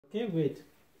Okay, wait.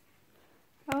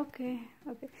 Okay.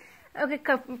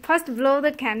 First blow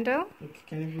the candle. Okay,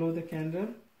 can you blow the candle?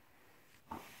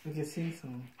 Okay, sing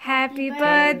song. Happy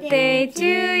birthday to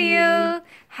you.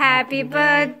 Happy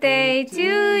birthday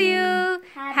to you.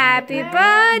 Happy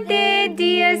birthday,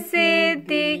 dear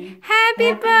Siddhi.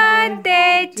 Happy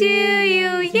birthday to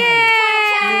you. Yay!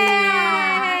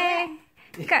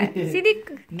 Siddhi,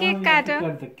 cake cut.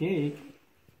 Cut the cake.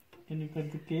 Can you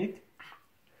cut the cake?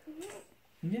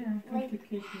 Yeah, cut the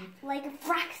cake. Like a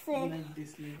fraction. Like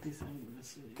this. I'm gonna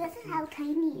show you. This is how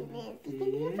tiny it is. You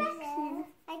can be a fraction.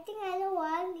 I think I don't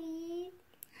want it.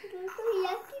 It looks so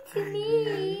yucky to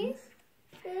me.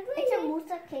 It's a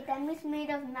Musa cake and it's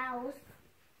made of mouse.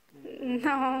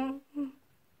 No.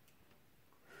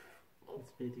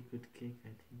 It's very good cake,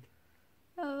 I think.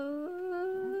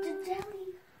 Oh. The jelly.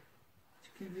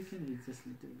 We can eat just a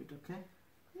little bit, okay?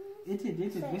 Eat it.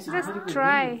 This is Just very good.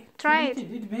 try it.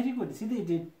 Eat very good. See,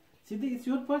 it's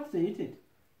your birthday. Eat it.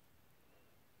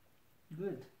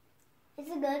 Good. Is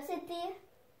it good, Siddhi?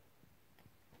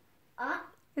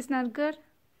 It's not good.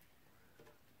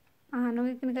 No,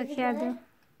 we can go here.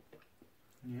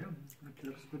 Yeah, it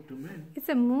looks good to me. It's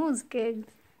a mousse cake.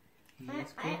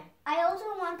 That's good. I also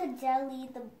want the jelly,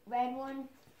 the red one,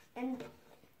 and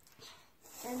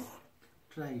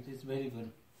Try it. It's very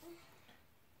good.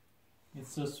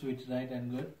 It's so sweet, right,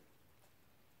 and good.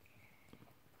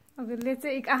 Okay, let's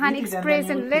see Ahan Eat it and then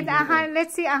expression. you will feel better.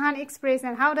 Let's see Ahan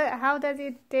expression. How does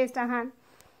it taste, Ahan?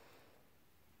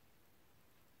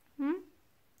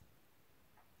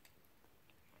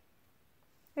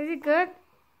 Is it good?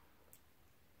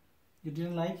 You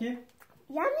didn't like it?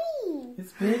 yummy.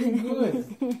 It's very good.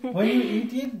 When you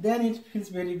eat it, then it feels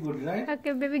very good, right?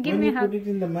 Okay, baby, give When me a you hug. put it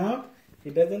in the mouth,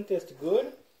 it doesn't taste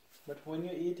good. But when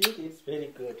you eat it, it's very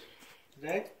good.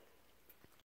 Right?